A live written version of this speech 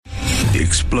The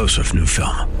explosive new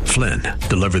film, Flynn,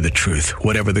 deliver the truth,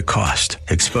 whatever the cost,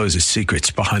 exposes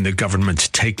secrets behind the government's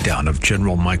takedown of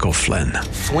General Michael Flynn.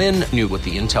 Flynn knew what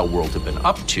the intel world had been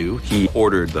up to. He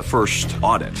ordered the first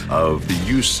audit of the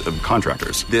use of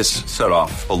contractors. This set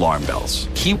off alarm bells.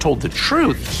 He told the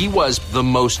truth. He was the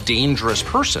most dangerous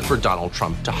person for Donald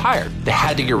Trump to hire. They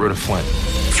had to get rid of Flynn.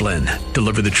 Flynn,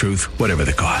 deliver the truth, whatever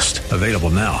the cost. Available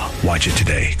now. Watch it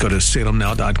today. Go to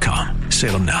salemnow.com.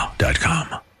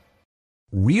 salemnow.com.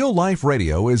 Real Life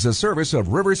Radio is a service of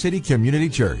River City Community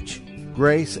Church.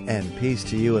 Grace and peace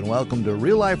to you, and welcome to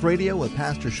Real Life Radio with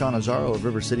Pastor Sean Azzaro of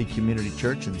River City Community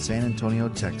Church in San Antonio,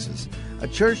 Texas. A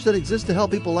church that exists to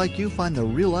help people like you find the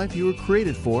real life you were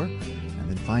created for and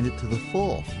then find it to the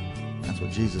full. That's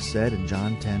what Jesus said in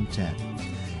John 10:10.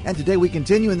 And today we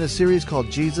continue in this series called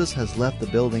Jesus Has Left the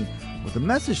Building with a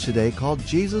message today called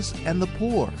Jesus and the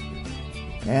Poor.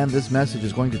 And this message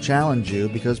is going to challenge you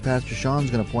because Pastor Sean's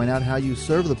going to point out how you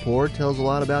serve the poor tells a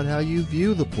lot about how you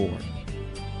view the poor.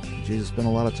 Jesus spent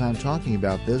a lot of time talking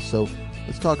about this, so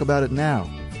let's talk about it now.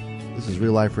 This is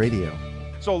Real Life Radio.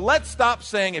 So let's stop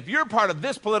saying if you're part of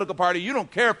this political party, you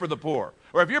don't care for the poor.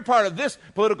 Or if you're part of this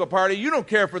political party, you don't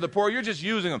care for the poor, you're just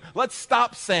using them. Let's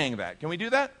stop saying that. Can we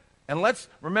do that? And let's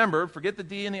remember, forget the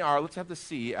D and the R, let's have the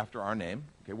C after our name.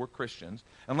 Okay, we're Christians.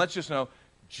 And let's just know,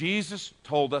 Jesus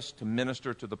told us to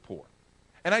minister to the poor.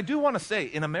 And I do want to say,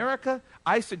 in America,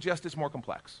 I suggest it's more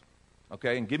complex.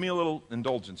 Okay, and give me a little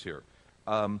indulgence here.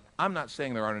 I'm not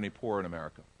saying there aren't any poor in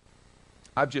America.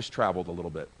 I've just traveled a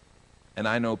little bit. And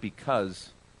I know because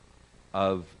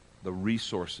of the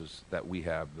resources that we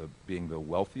have, being the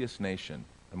wealthiest nation,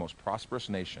 the most prosperous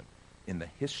nation in the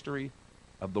history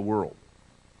of the world,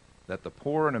 that the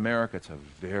poor in America, it's a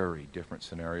very different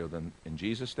scenario than in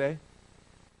Jesus' day.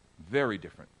 Very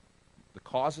different. The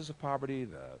causes of poverty,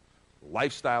 the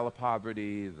lifestyle of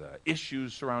poverty, the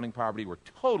issues surrounding poverty were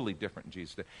totally different in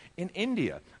Jesus' day. In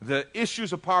India, the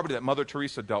issues of poverty that Mother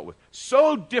Teresa dealt with,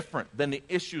 so different than the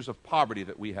issues of poverty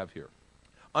that we have here.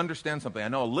 Understand something. I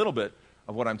know a little bit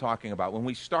of what I'm talking about. When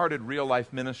we started Real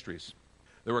Life Ministries,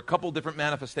 there were a couple different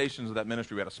manifestations of that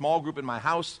ministry. We had a small group in my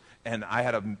house, and I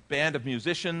had a band of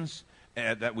musicians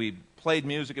that we played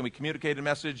music and we communicated a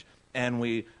message, and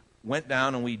we went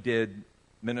down and we did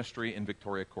ministry in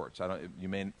Victoria Courts. Some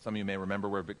of you may remember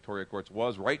where Victoria Courts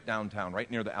was, right downtown, right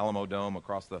near the Alamo Dome,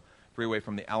 across the freeway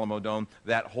from the Alamo Dome.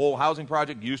 That whole housing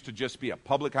project used to just be a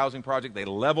public housing project. They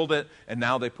leveled it, and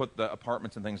now they put the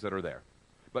apartments and things that are there.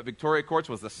 But Victoria Courts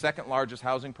was the second largest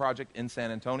housing project in San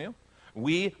Antonio.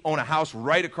 We own a house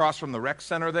right across from the rec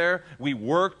center there. We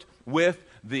worked with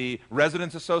the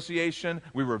Residents Association.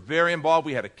 We were very involved.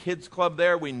 We had a kids club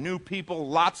there. We knew people,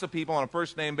 lots of people on a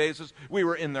first-name basis. We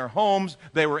were in their homes.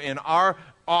 They were in our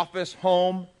office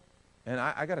home. And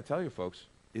I got to tell you, folks,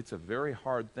 it's a very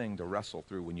hard thing to wrestle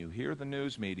through when you hear the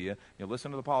news media, you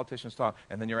listen to the politicians talk,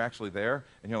 and then you're actually there,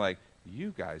 and you're like,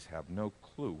 you guys have no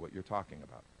clue what you're talking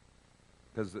about.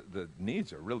 Because the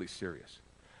needs are really serious.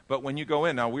 But when you go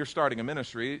in, now we're starting a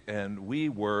ministry, and we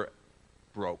were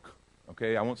broke.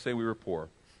 Okay, I won't say we were poor,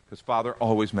 because Father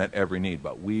always met every need,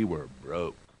 but we were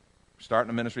broke. Starting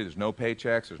a ministry, there's no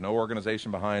paychecks, there's no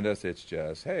organization behind us. It's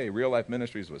just, hey, Real Life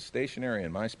Ministries was stationary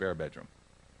in my spare bedroom.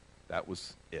 That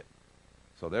was it.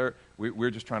 So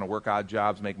we're just trying to work odd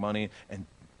jobs, make money, and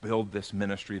build this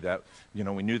ministry that, we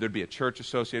knew there'd be a church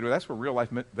associated with.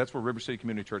 That's where River City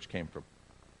Community Church came from.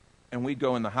 And we'd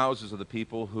go in the houses of the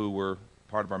people who were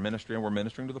part of our ministry and were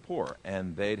ministering to the poor,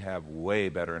 and they'd have way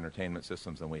better entertainment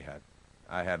systems than we had.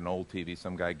 I had an old TV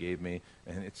some guy gave me,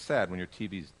 and it's sad when your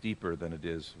TV's deeper than it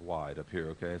is wide up here,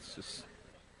 okay? It's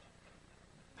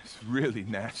really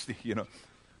nasty,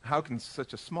 How can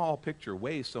such a small picture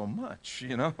weigh so much,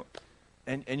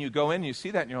 And you go in, and you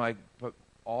see that, and you're like, but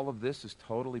all of this is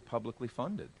totally publicly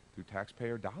funded through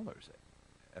taxpayer dollars.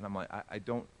 And I'm like, I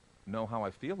don't know how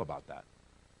I feel about that.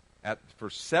 For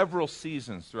several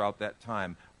seasons throughout that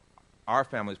time, our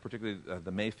families, particularly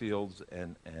the Mayfields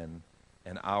and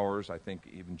ours, I think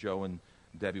even Joe and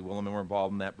Debbie Williman were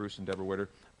involved in that, Bruce and Deborah Witter,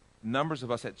 numbers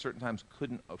of us at certain times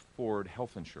couldn't afford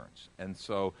health insurance. And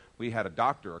so we had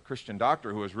a Christian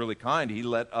doctor who was really kind. He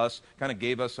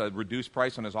gave us a reduced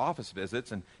price on his office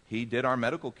visits, and he did our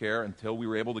medical care until we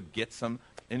were able to get some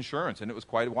insurance, and it was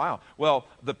quite a while. Well,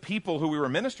 the people who we were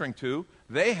ministering to,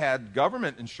 they had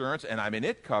government insurance, and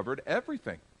it covered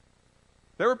everything.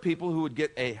 There were people who would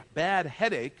get a bad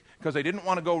headache because they didn't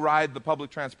want to go ride the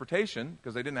public transportation,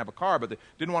 because they didn't have a car, but they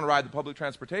didn't want to ride the public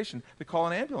transportation. They call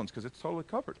an ambulance because it's totally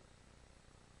covered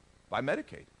by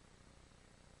Medicaid.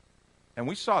 And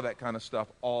we saw that kind of stuff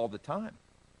all the time.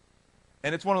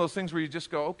 And it's one of those things where you just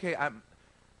go, okay,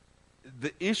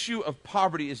 the issue of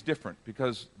poverty is different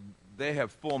because they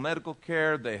have full medical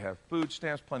care, they have food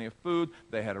stamps, plenty of food,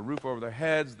 they had a roof over their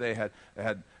heads, they had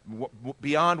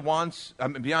beyond wants,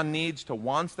 beyond needs to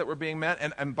wants that were being met.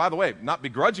 And by the way, not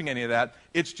begrudging any of that,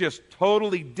 it's just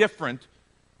totally different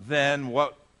than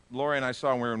what Lori and I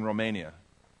saw when we were in Romania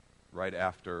right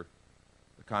after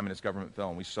the communist government fell,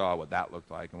 and we saw what that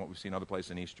looked like and what we've seen other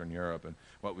places in Eastern Europe and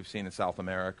what we've seen in South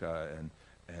America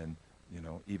and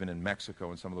even in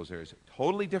Mexico and some of those areas.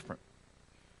 Totally different.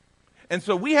 And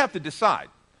so we have to decide.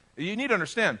 You need to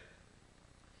understand,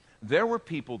 there were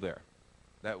people there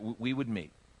that we would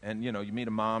meet. And, you meet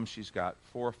a mom, she's got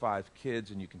 4 or 5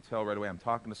 kids, and you can tell right away, I'm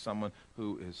talking to someone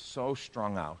who is so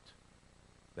strung out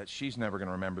that she's never going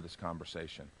to remember this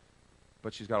conversation.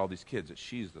 But she's got all these kids that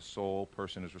she's the sole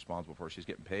person who's responsible for. She's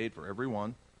getting paid for every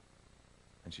one,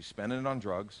 and she's spending it on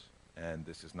drugs. And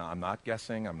this is not, I'm not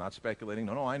guessing, I'm not speculating.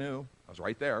 No, I knew. I was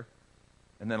right there.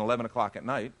 And then 11 o'clock at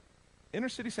night, inner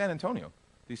city San Antonio,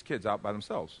 these kids out by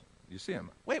themselves. You see them.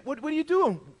 Wait, what are you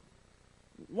doing?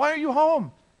 Why are you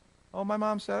home? Oh, my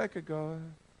mom said I could go.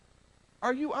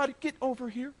 Are you out? Get over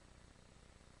here.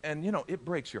 And, it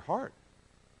breaks your heart.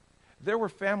 There were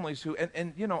families who,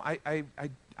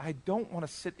 I don't want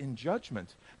to sit in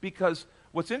judgment because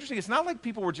what's interesting, it's not like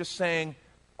people were just saying,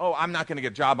 oh, I'm not going to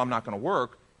get a job, I'm not going to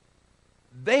work.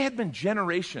 They had been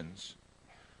generations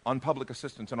on public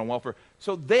assistance and on welfare,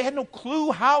 so they had no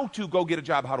clue how to go get a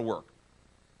job, how to work.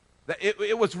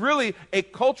 It was really a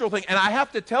cultural thing, and I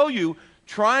have to tell you,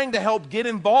 trying to help get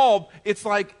involved, it's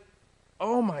like,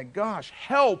 oh my gosh,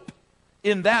 help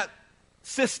in that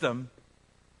system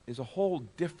is a whole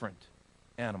different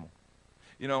animal.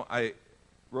 I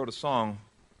wrote a song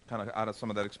kind of out of some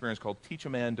of that experience called Teach a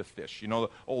Man to Fish. You know the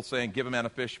old saying, give a man a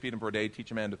fish, feed him for a day,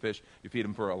 teach a man to fish, you feed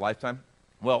him for a lifetime?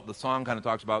 Well, the song kind of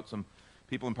talks about some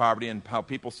people in poverty and how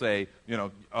people say,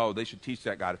 oh, they should teach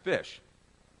that guy to fish.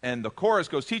 And the chorus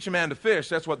goes, teach a man to fish,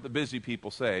 that's what the busy people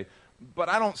say. But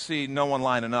I don't see no one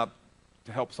lining up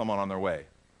to help someone on their way.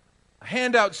 A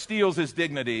handout steals his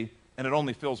dignity, and it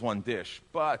only fills one dish.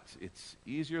 But it's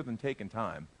easier than taking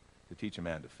time to teach a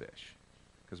man to fish.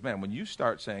 Because, man, when you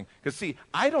start saying, because, see,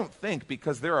 I don't think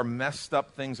because there are messed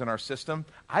up things in our system,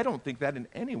 I don't think that in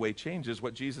any way changes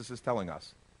what Jesus is telling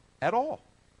us at all.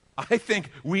 I think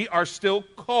we are still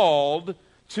called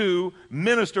to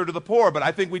minister to the poor, but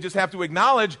I think we just have to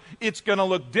acknowledge it's going to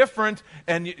look different.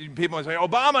 And people might say,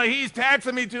 Obama, he's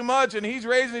taxing me too much, and he's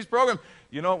raising these programs.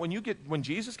 When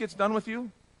Jesus gets done with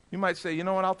you, you might say, you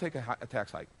know what, I'll take a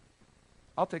tax hike.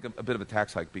 I'll take a bit of a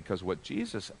tax hike because what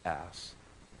Jesus asks,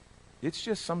 it's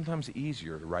just sometimes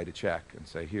easier to write a check and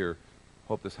say, here,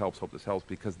 hope this helps,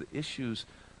 because the issues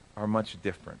are much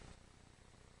different.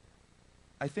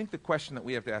 I think the question that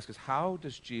we have to ask is, how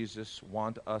does Jesus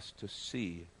want us to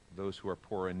see those who are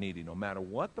poor and needy? No matter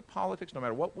what the politics, no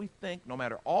matter what we think, no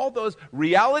matter all those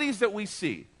realities that we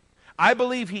see, I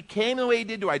believe he came the way he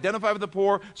did to identify with the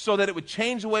poor so that it would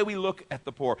change the way we look at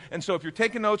the poor. And so if you're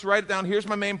taking notes, write it down. Here's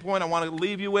my main point I want to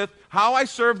leave you with. How I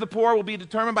serve the poor will be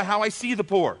determined by how I see the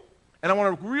poor. And I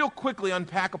want to real quickly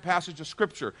unpack a passage of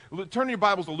Scripture. Turn your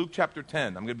Bibles to Luke chapter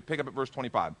 10. I'm going to pick up at verse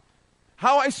 25.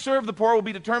 How I serve the poor will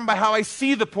be determined by how I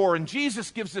see the poor. And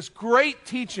Jesus gives this great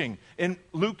teaching in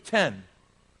Luke 10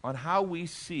 on how we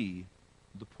see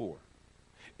the poor.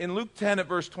 In Luke 10 at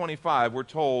verse 25, we're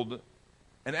told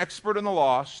an expert in the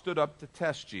law stood up to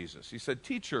test Jesus. He said,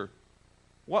 Teacher,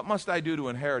 what must I do to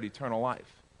inherit eternal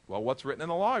life? Well, what's written in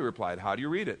the law? He replied. How do you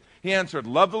read it? He answered,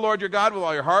 love the Lord your God with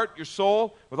all your heart, your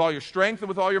soul, with all your strength, and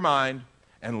with all your mind,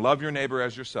 and love your neighbor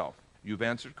as yourself. You've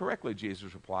answered correctly,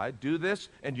 Jesus replied. Do this,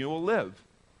 and you will live.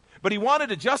 But he wanted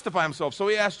to justify himself, so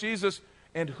he asked Jesus,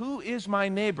 and who is my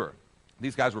neighbor?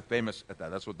 These guys were famous at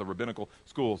that. That's what the rabbinical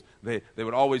schools, they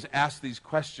would always ask these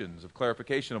questions of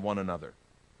clarification of one another.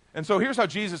 And so here's how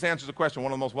Jesus answers the question,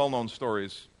 one of the most well-known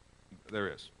stories there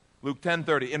is. Luke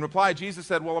 10:30. In reply, Jesus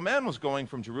said, well, a man was going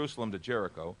from Jerusalem to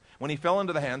Jericho when he fell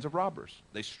into the hands of robbers.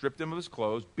 They stripped him of his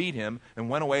clothes, beat him,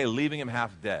 and went away, leaving him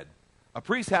half dead. A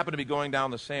priest happened to be going down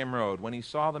the same road. When he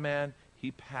saw the man, he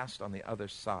passed on the other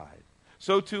side.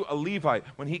 So too a Levite,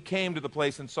 when he came to the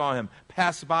place and saw him,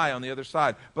 passed by on the other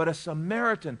side. But a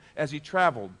Samaritan, as he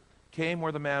traveled, came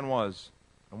where the man was.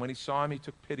 And when he saw him, he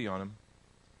took pity on him.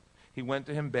 He went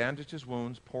to him, bandaged his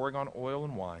wounds, pouring on oil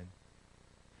and wine.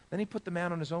 Then he put the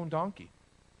man on his own donkey,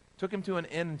 took him to an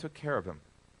inn and took care of him.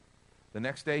 The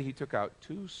next day he took out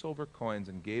 2 silver coins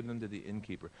and gave them to the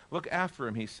innkeeper. Look after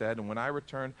him, he said, and when I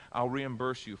return, I'll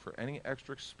reimburse you for any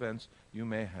extra expense you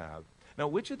may have. Now,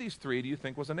 which of these 3 do you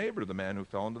think was a neighbor to the man who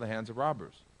fell into the hands of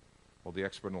robbers? Well, the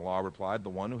expert in the law replied, the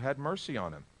one who had mercy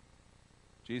on him.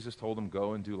 Jesus told him,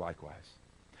 go and do likewise.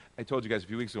 I told you guys a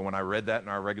few weeks ago when I read that in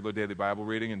our regular daily Bible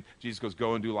reading, and Jesus goes,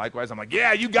 go and do likewise. I'm like,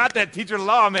 yeah, you got that, teacher of the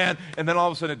law, man. And then all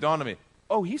of a sudden it dawned on me,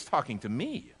 oh, he's talking to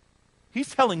me.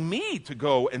 He's telling me to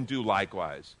go and do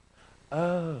likewise.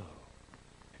 Oh.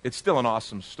 It's still an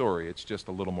awesome story. It's just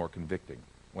a little more convicting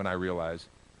when I realize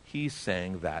he's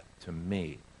saying that to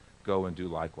me. Go and do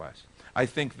likewise. I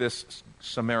think this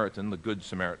Samaritan, the Good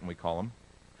Samaritan we call him,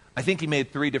 I think he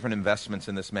made 3 different investments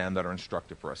in this man that are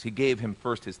instructive for us. He gave him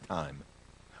first his time,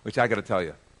 which I got to tell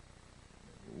you,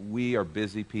 we are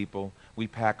busy people. We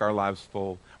pack our lives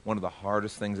full. One of the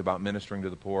hardest things about ministering to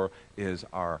the poor is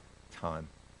our time.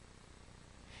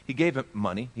 He gave him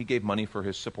money. He gave money for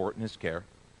his support and his care.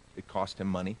 It cost him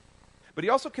money. But he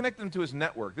also connected him to his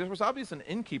network. There was obviously an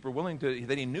innkeeper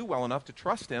that he knew well enough to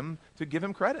trust him to give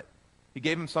him credit. He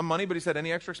gave him some money, but he said,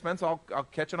 any extra expense, I'll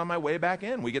catch it on my way back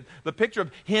in. We get the picture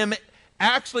of him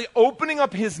actually opening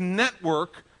up his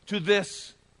network to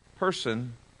this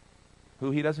person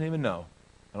who he doesn't even know.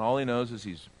 And all he knows is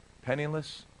he's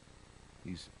penniless,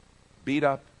 he's beat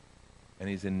up, and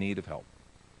he's in need of help.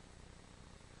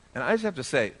 And I just have to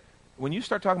say, when you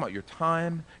start talking about your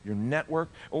time, your network,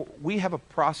 we have a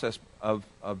process of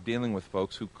dealing with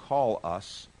folks who call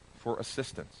us for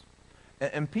assistance.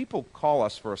 And people call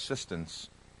us for assistance,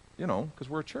 because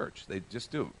we're a church. They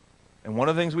just do. And one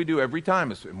of the things we do every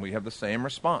time is, and we have the same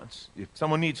response. If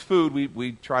someone needs food,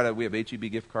 we have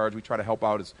HEB gift cards. We try to help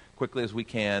out as quickly as we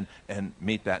can and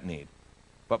meet that need.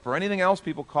 But for anything else,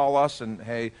 people call us and,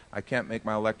 hey, I can't make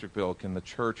my electric bill. Can the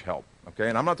church help? Okay?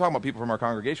 And I'm not talking about people from our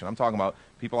congregation. I'm talking about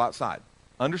people outside.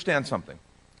 Understand something.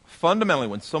 Fundamentally,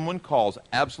 when someone calls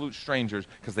absolute strangers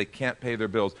because they can't pay their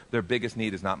bills, their biggest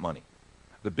need is not money.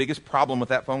 The biggest problem with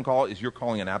that phone call is you're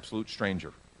calling an absolute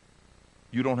stranger.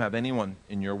 You don't have anyone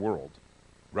in your world,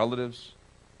 relatives,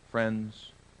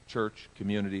 friends, church,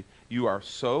 community. You are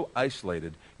so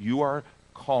isolated, you are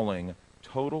calling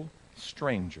total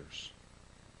strangers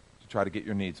to try to get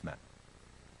your needs met.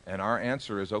 And our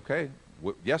answer is, okay,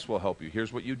 yes, we'll help you.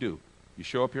 Here's what you do. You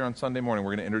show up here on Sunday morning.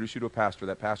 We're going to introduce you to a pastor.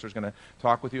 That pastor is going to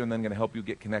talk with you and then going to help you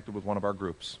get connected with one of our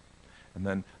groups. And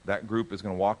then that group is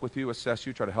going to walk with you, assess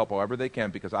you, try to help however they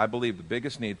can, because I believe the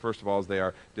biggest need, first of all, is they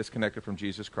are disconnected from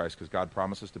Jesus Christ, because God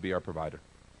promises to be our provider.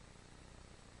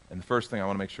 And the first thing I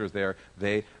want to make sure is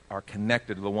they are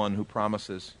connected to the one who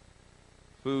promises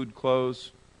food,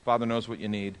 clothes, Father knows what you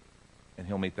need, and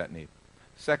he'll meet that need.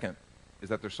 Second is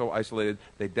that they're so isolated,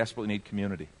 they desperately need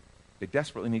community. They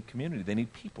desperately need community. They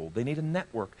need people. They need a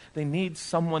network. They need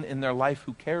someone in their life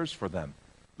who cares for them.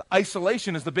 The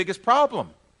isolation is the biggest problem.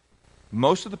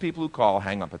 Most of the people who call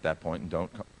hang up at that point and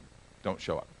don't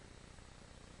show up.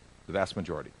 The vast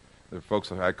majority. There are folks,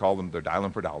 I call them, they're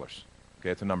dialing for dollars.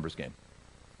 Okay, it's a numbers game.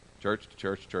 Church to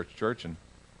church, church to church, and,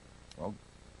 well,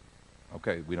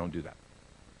 okay, we don't do that.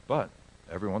 But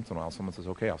every once in a while, someone says,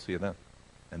 okay, I'll see you then.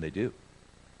 And they do.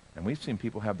 And we've seen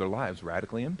people have their lives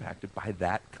radically impacted by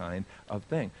that kind of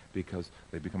thing because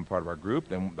they become part of our group.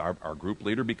 Then our group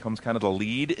leader becomes kind of the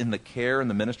lead in the care and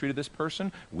the ministry to this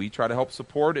person. We try to help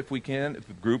support if we can. If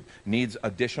the group needs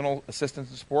additional assistance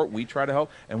and support, we try to help.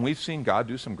 And we've seen God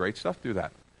do some great stuff through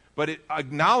that. But it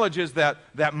acknowledges that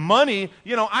money,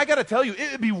 I got to tell you,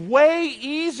 it would be way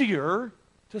easier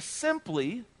to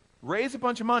simply raise a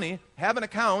bunch of money, have an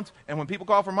account, and when people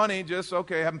call for money, just, have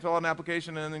them fill out an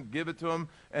application and then give it to them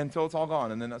until it's all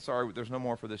gone. And then, sorry, there's no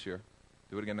more for this year.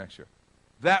 Do it again next year.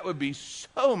 That would be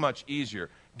so much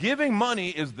easier. Giving money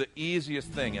is the easiest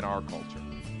thing in our culture.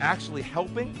 Actually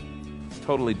helping is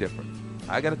totally different.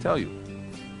 I got to tell you,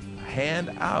 a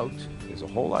hand out is a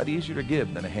whole lot easier to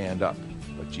give than a hand up.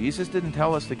 But Jesus didn't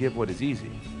tell us to give what is easy.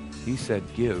 He said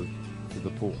give to the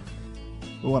poor.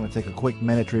 We want to take a quick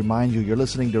minute to remind you you're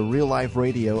listening to Real Life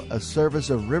Radio, a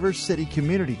service of River City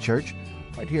Community Church,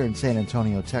 right here in San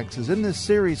Antonio, Texas, in this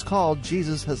series called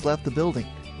Jesus Has Left the Building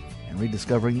and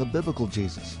Rediscovering the Biblical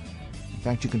Jesus. In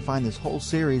fact, you can find this whole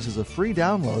series as a free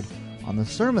download on the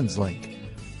sermons link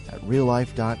at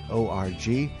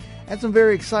reallife.org. And some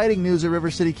very exciting news at River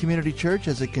City Community Church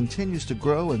as it continues to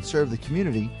grow and serve the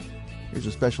community. Here's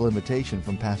a special invitation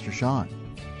from Pastor Sean.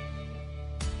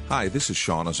 Hi, this is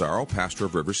Sean Azzaro, pastor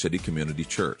of River City Community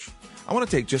Church. I want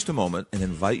to take just a moment and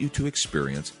invite you to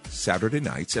experience Saturday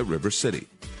nights at River City.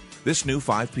 This new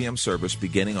 5 p.m. service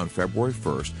beginning on February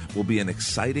 1st will be an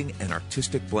exciting and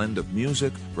artistic blend of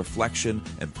music, reflection,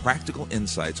 and practical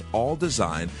insights, all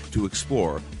designed to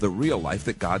explore the real life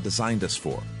that God designed us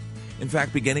for. In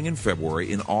fact, beginning in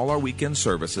February, in all our weekend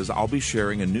services, I'll be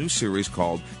sharing a new series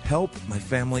called Help, My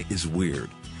Family is Weird.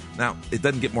 Now, it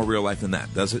doesn't get more real life than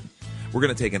that, does it? We're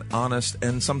going to take an honest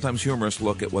and sometimes humorous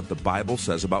look at what the Bible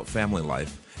says about family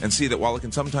life and see that while it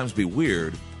can sometimes be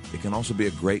weird, it can also be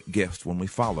a great gift when we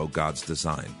follow God's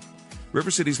design.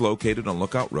 River City is located on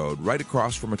Lookout Road, right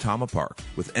across from Atama Park,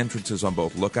 with entrances on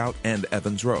both Lookout and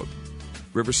Evans Road.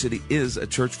 River City is a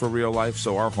church for real life,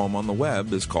 so our home on the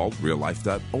web is called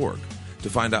reallife.org. To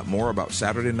find out more about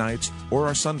Saturday nights or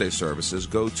our Sunday services,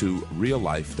 go to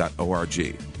reallife.org.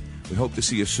 We hope to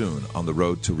see you soon on the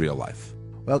road to real life.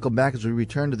 Welcome back as we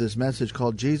return to this message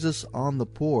called Jesus on the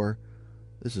Poor.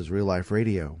 This is Real Life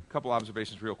Radio. A couple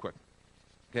observations real quick.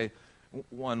 Okay,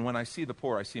 one, when I see the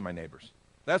poor, I see my neighbors.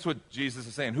 That's what Jesus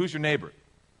is saying. Who's your neighbor?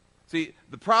 See,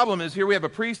 the problem is here we have a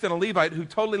priest and a Levite who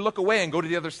totally look away and go to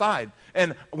the other side.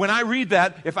 And when I read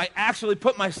that, if I actually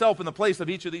put myself in the place of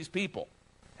each of these people,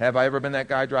 have I ever been that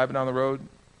guy driving down the road,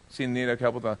 seen the need of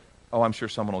help with I'm sure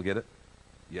someone will get it?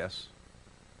 Yes.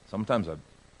 Sometimes I've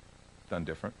done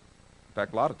different. In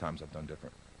fact, a lot of times I've done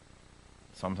different.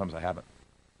 Sometimes I haven't.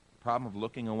 The problem of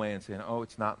looking away and saying,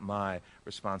 it's not my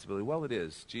responsibility. Well, it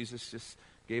is. Jesus just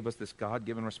gave us this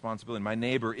God-given responsibility. My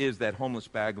neighbor is that homeless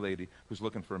bag lady who's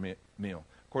looking for a meal.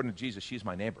 According to Jesus, she's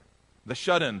my neighbor. The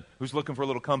shut-in who's looking for a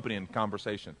little company and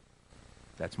conversation.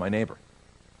 That's my neighbor.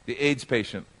 The AIDS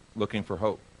patient looking for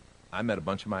hope. I met a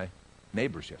bunch of my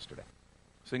neighbors yesterday.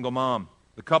 Single mom.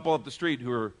 The couple up the street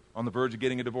who are on the verge of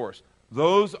getting a divorce.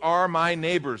 Those are my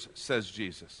neighbors, says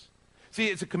Jesus. See,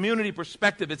 it's a community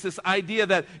perspective. It's this idea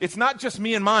that it's not just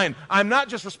me and mine. I'm not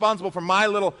just responsible for my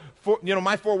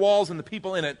my four walls and the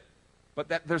people in it, but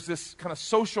that there's this kind of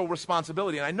social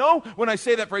responsibility. And I know when I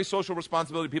say that phrase, social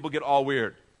responsibility, people get all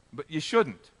weird, but you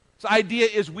shouldn't. The idea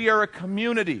is we are a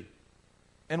community,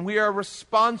 and we are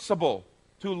responsible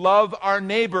to love our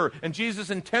neighbor. And Jesus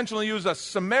intentionally used a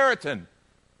Samaritan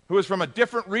who was from a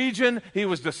different region. He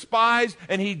was despised,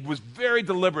 and he was very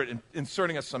deliberate in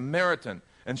inserting a Samaritan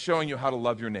and showing you how to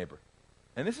love your neighbor.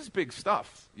 And this is big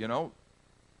stuff,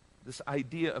 this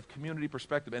idea of community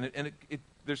perspective. And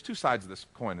there's two sides of this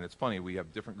coin, and it's funny. We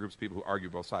have different groups of people who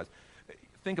argue both sides.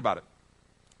 Think about it.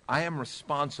 I am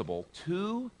responsible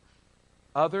to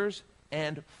others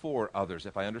and for others,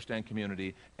 if I understand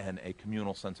community and a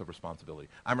communal sense of responsibility.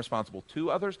 I'm responsible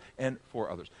to others and for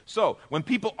others. So, when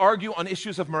people argue on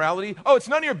issues of morality, it's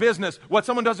none of your business. What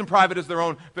someone does in private is their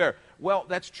own affair. Well,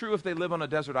 that's true if they live on a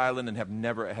desert island and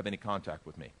never have any contact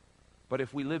with me. But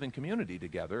if we live in community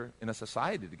together, in a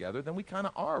society together, then we kind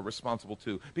of are responsible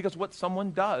too. Because what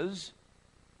someone does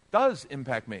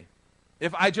impact me.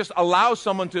 If I just allow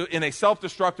someone to, in a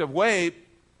self-destructive way,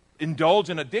 indulge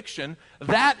in addiction,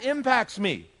 that impacts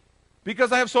me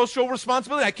because I have social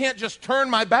responsibility. I can't just turn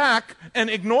my back and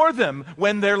ignore them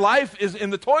when their life is in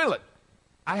the toilet.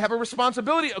 I have a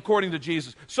responsibility according to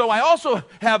Jesus. So I also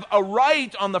have a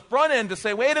right on the front end to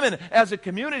say, wait a minute, as a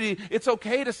community, it's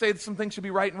okay to say that some things should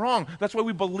be right and wrong. That's why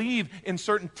we believe in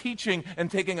certain teaching and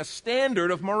taking a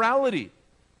standard of morality.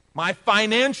 My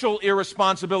financial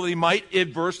irresponsibility might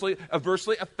adversely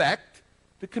affect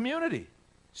the community.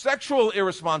 Sexual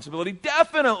irresponsibility,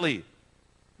 definitely.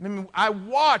 I mean, I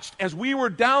watched as we were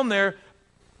down there.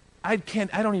 I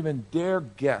don't even dare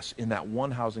guess in that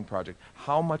one housing project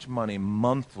how much money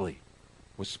monthly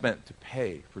was spent to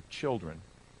pay for children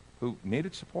who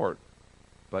needed support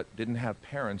but didn't have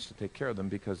parents to take care of them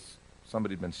because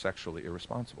somebody had been sexually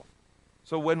irresponsible.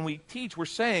 So when we teach, we're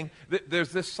saying that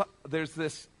there's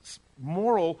this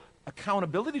moral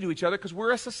accountability to each other because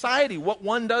we're a society. What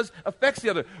one does affects the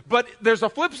other. But there's a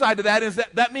flip side to that, is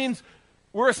that means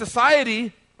we're a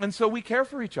society, and so we care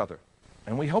for each other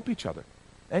and we help each other.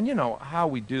 And you know how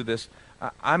we do this.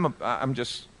 I'm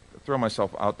just throwing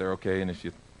myself out there, okay? And if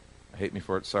you hate me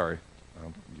for it, sorry.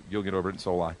 You'll get over it, and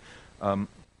so will I.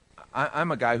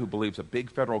 I'm a guy who believes a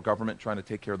big federal government trying to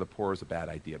take care of the poor is a bad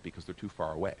idea because they're too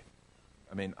far away.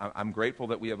 I mean, I'm grateful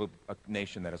that we have a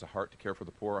nation that has a heart to care for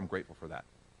the poor. I'm grateful for that.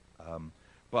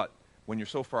 But when you're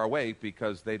so far away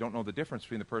because they don't know the difference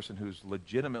between the person who's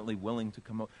legitimately willing to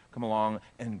come along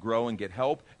and grow and get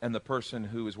help and the person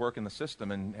who is working the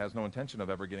system and has no intention of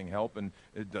ever getting help and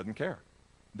it doesn't care.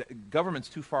 The government's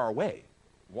too far away.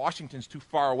 Washington's too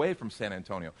far away from San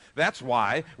Antonio. That's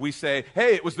why we say,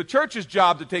 hey, it was the church's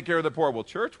job to take care of the poor. Well,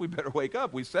 church, we better wake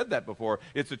up. We said that before.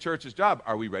 It's the church's job.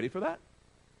 Are we ready for that?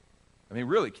 I mean,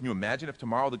 really, can you imagine if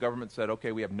tomorrow the government said,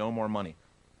 okay, we have no more money?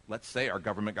 Let's say our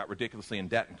government got ridiculously in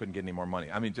debt and couldn't get any more money.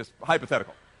 I mean, just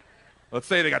hypothetical. Let's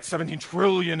say they got $17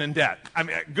 trillion in debt. I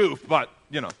mean, goof, but,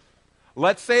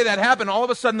 Let's say that happened. All of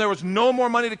a sudden, there was no more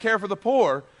money to care for the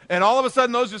poor. And all of a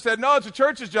sudden, those who said, no, it's the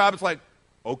church's job. It's like,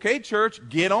 okay, church,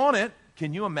 get on it.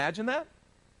 Can you imagine that?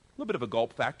 A little bit of a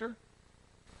gulp factor.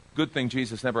 Good thing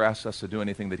Jesus never asks us to do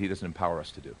anything that he doesn't empower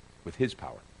us to do with his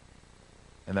power.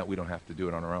 and that we don't have to do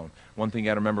it on our own. One thing you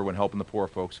got to remember when helping the poor,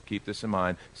 folks, keep this in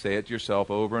mind. Say it to yourself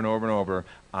over and over and over,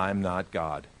 I'm not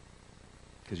God.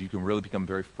 Because you can really become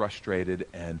very frustrated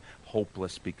and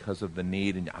hopeless because of the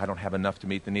need, and I don't have enough to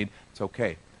meet the need. It's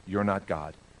okay. You're not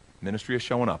God. Ministry is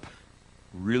showing up.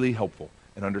 Really helpful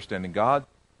in understanding God.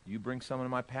 You bring someone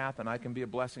in my path and I can be a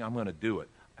blessing, I'm going to do it.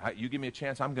 You give me a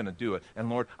chance, I'm going to do it. And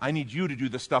Lord, I need you to do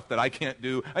the stuff that I can't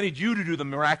do. I need you to do the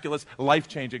miraculous,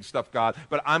 life-changing stuff, God.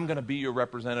 But I'm going to be your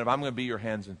representative. I'm going to be your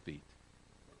hands and feet.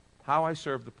 How I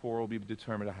serve the poor will be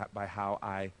determined by how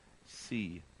I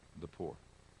see the poor.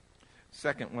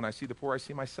 Second, when I see the poor, I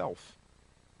see myself.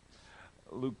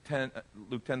 Luke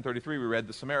 10:33, we read,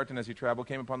 the Samaritan, as he traveled,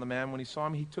 came upon the man. When he saw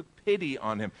him, he took pity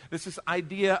on him. This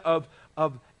idea of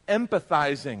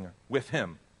empathizing with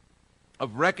him,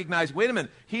 of recognizing, wait a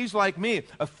minute, he's like me.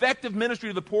 Effective ministry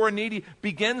to the poor and needy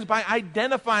begins by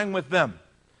identifying with them.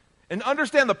 And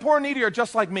understand, the poor and needy are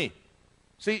just like me.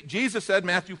 See, Jesus said,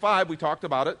 Matthew 5, we talked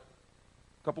about it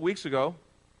a couple weeks ago,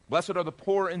 blessed are the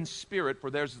poor in spirit,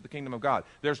 for theirs is the kingdom of God.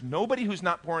 There's nobody who's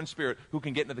not poor in spirit who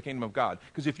can get into the kingdom of God.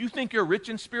 Because if you think you're rich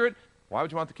in spirit, why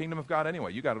would you want the kingdom of God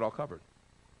anyway? You got it all covered.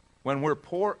 When we're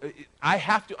poor, I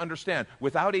have to understand,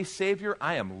 without a Savior,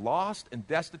 I am lost and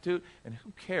destitute, and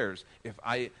who cares if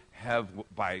I have,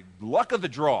 by luck of the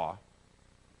draw,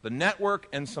 the network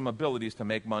and some abilities to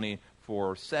make money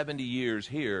for 70 years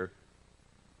here,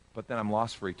 but then I'm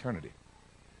lost for eternity.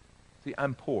 See,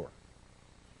 I'm poor.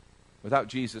 Without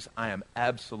Jesus, I am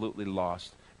absolutely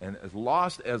lost. And as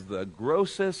lost as the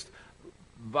grossest,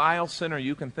 vile sinner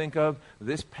you can think of,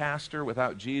 this pastor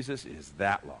without Jesus is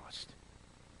that lost.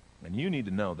 And you need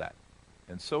to know that.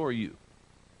 And so are you.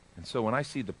 And so when I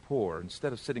see the poor,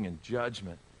 instead of sitting in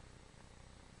judgment,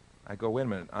 I go, wait a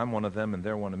minute, I'm one of them and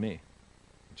they're one of me.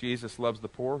 Jesus loves the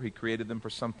poor. He created them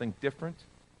for something different.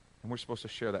 And we're supposed to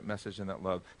share that message and that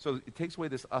love. So it takes away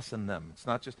this us and them. It's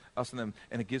not just us and them.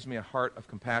 And it gives me a heart of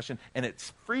compassion. And it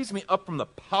frees me up from the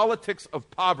politics of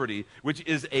poverty, which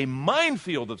is a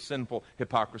minefield of sinful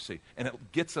hypocrisy. And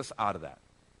it gets us out of that.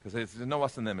 Because there's no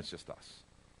us and them, it's just us.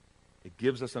 It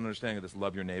gives us an understanding of this,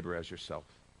 love your neighbor as yourself.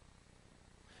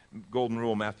 Golden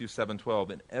rule, Matthew 7:12,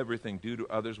 in everything do to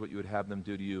others what you would have them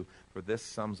do to you, for this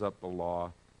sums up the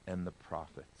law and the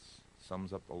prophets.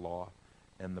 Sums up the law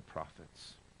and the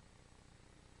prophets.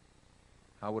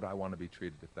 How would I want to be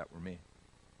treated if that were me?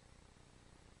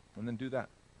 And then do that.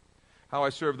 How I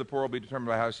serve the poor will be determined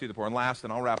by how I see the poor. And last,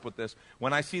 and I'll wrap with this,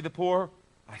 when I see the poor,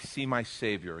 I see my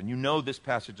Savior. And you know this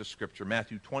passage of Scripture,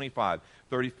 Matthew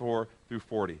 25:34 through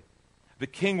 40. The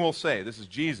king will say, this is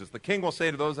Jesus, the king will say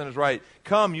to those on his right,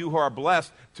 come, you who are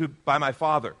blessed by my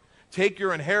Father. Take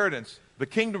your inheritance, the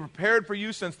kingdom prepared for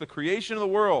you since the creation of the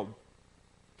world.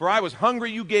 For I was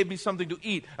hungry, you gave me something to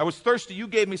eat. I was thirsty, you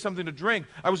gave me something to drink.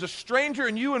 I was a stranger,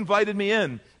 and you invited me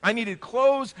in. I needed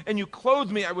clothes, and you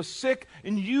clothed me. I was sick,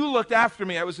 and you looked after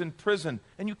me. I was in prison,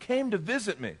 and you came to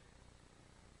visit me.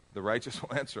 The righteous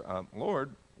will answer,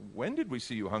 Lord, when did we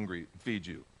see you hungry and feed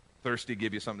you? Thirsty,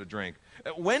 give you something to drink?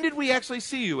 When did we actually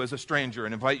see you as a stranger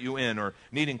and invite you in, or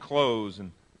needing clothes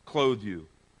and clothe you?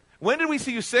 When did we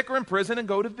see you sick or in prison and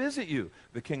go to visit you?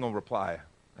 The king will reply,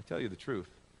 I tell you the truth.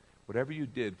 Whatever you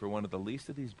did for one of the least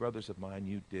of these brothers of mine,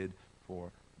 you did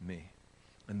for me.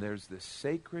 And there's this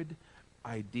sacred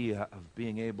idea of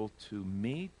being able to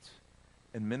meet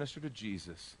and minister to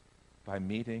Jesus by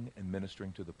meeting and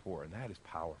ministering to the poor. And that is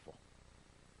powerful.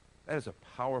 That is a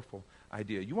powerful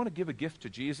idea. You want to give a gift to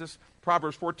Jesus?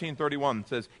 Proverbs 14:31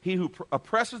 says, he who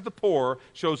oppresses the poor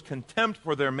shows contempt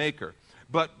for their maker,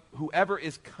 but whoever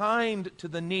is kind to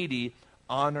the needy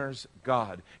honors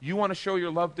God. You want to show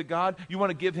your love to God? You want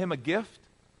to give him a gift?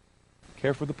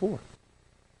 Care for the poor.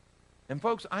 And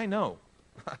folks, I know,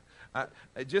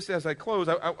 just as I close,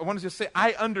 I want to just say,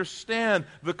 I understand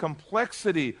the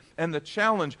complexity and the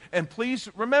challenge. And please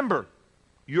remember,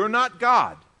 you're not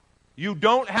God. You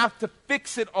don't have to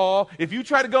fix it all. If you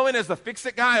try to go in as the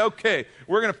fix-it guy, okay,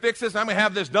 we're going to fix this, and I'm going to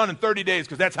have this done in 30 days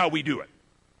because that's how we do it.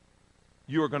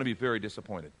 You are going to be very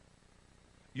disappointed.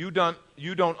 You don't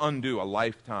undo a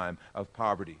lifetime of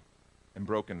poverty and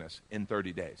brokenness in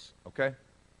 30 days, okay?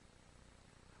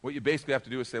 What you basically have to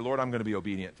do is say, Lord, I'm going to be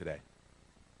obedient today.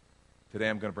 Today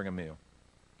I'm going to bring a meal.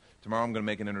 Tomorrow I'm going to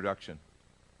make an introduction.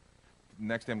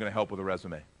 Next day I'm going to help with a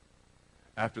resume.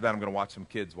 After that, I'm going to watch some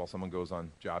kids while someone goes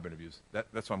on job interviews.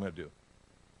 That's what I'm going to do.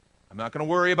 I'm not going to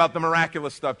worry about the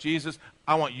miraculous stuff. Jesus,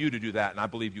 I want you to do that, and I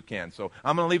believe you can. So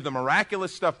I'm going to leave the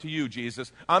miraculous stuff to you,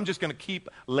 Jesus. I'm just going to keep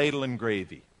ladling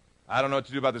gravy. I don't know what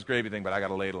to do about this gravy thing, but I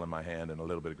got a ladle in my hand and a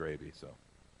little bit of gravy. So,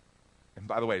 and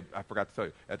by the way, I forgot to tell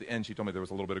you, at the end she told me there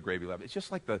was a little bit of gravy left. It's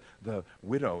just like the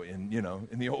widow in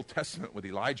the Old Testament with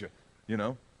Elijah. you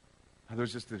know.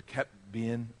 There's just, there kept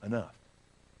being enough.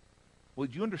 Well,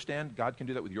 do you understand God can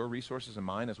do that with your resources and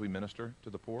mine as we minister to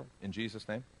the poor in Jesus'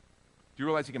 name? Do you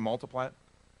realize he can multiply it?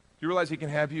 Do you realize he can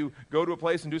have you go to a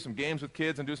place and do some games with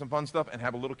kids and do some fun stuff and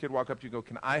have a little kid walk up to you and go,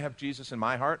 can I have Jesus in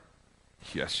my heart?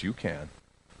 Yes, you can.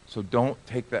 So don't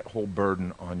take that whole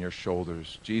burden on your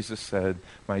shoulders. Jesus said,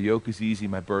 my yoke is easy,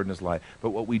 my burden is light.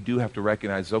 But what we do have to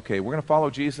recognize is, okay, we're going to follow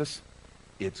Jesus.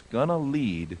 It's going to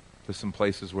lead to some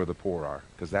places where the poor are,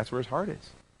 because that's where his heart is.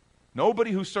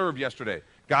 Nobody who served yesterday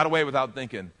got away without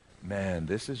thinking, man,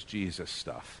 this is Jesus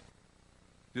stuff.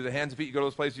 Do the hands and feet, you go to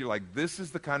those places, you're like, this is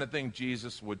the kind of thing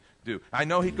Jesus would do. I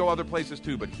know he'd go other places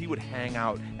too, but he would hang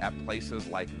out at places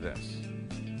like this.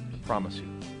 I promise you,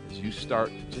 as you start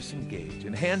to just engage.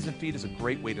 And hands and feet is a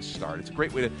great way to start. It's a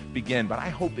great way to begin, but I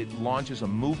hope it launches a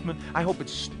movement. I hope it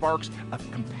sparks a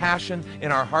compassion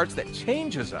in our hearts that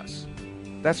changes us.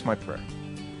 That's my prayer.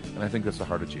 And I think that's the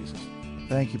heart of Jesus.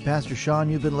 Thank you, Pastor Sean.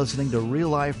 You've been listening to Real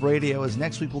Life Radio. As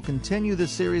next week we'll continue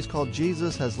this series called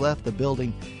Jesus Has Left the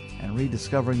Building and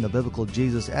Rediscovering the Biblical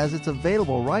Jesus, as it's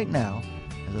available right now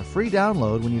as a free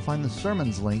download when you find the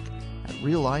sermons link at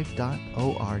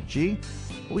reallife.org.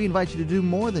 We invite you to do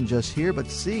more than just hear, but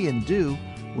see and do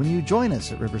when you join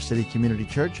us at River City Community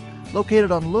Church, located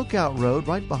on Lookout Road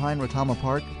right behind Rotama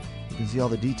Park. You can see all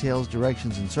the details,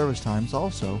 directions, and service times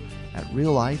also at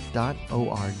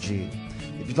reallife.org.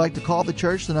 If you'd like to call the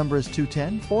church, the number is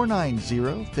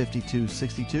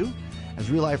 210-490-5262. As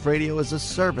Real Life Radio is a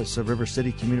service of River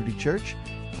City Community Church,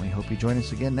 we hope you join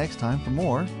us again next time for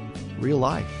more Real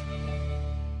Life.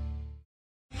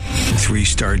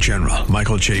 3-star General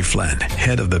Michael J. Flynn,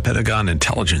 head of the Pentagon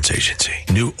Intelligence Agency,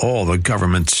 knew all the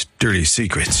government's dirty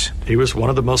secrets. He was one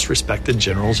of the most respected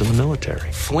generals in the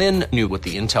military. Flynn knew what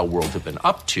the intel world had been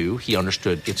up to. He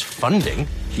understood its funding.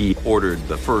 He ordered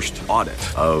the first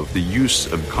audit of the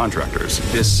use of contractors.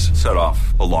 This set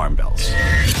off alarm bells.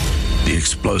 The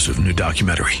explosive new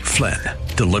documentary, Flynn,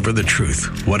 Deliver the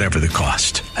Truth, Whatever the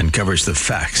Cost, uncovers the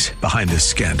facts behind this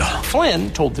scandal.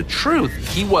 Flynn told the truth.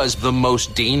 He was the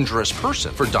most dangerous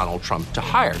person for Donald Trump to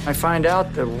hire. I find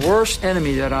out the worst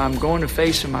enemy that I'm going to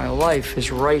face in my life is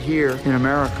right here in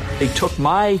America. They took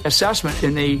my assessment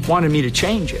and they wanted me to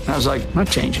change it. And I was like, I'm not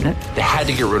changing it. They had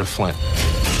to get rid of Flynn.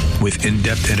 With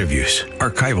in-depth interviews,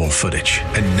 archival footage,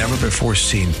 and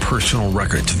never-before-seen personal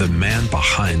records of the man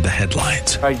behind the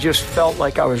headlines. I just felt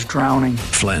like I was drowning.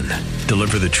 Flynn,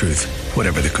 Deliver the Truth,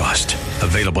 Whatever the Cost.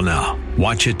 Available now.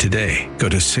 Watch it today. Go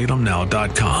to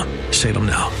salemnow.com.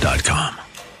 salemnow.com.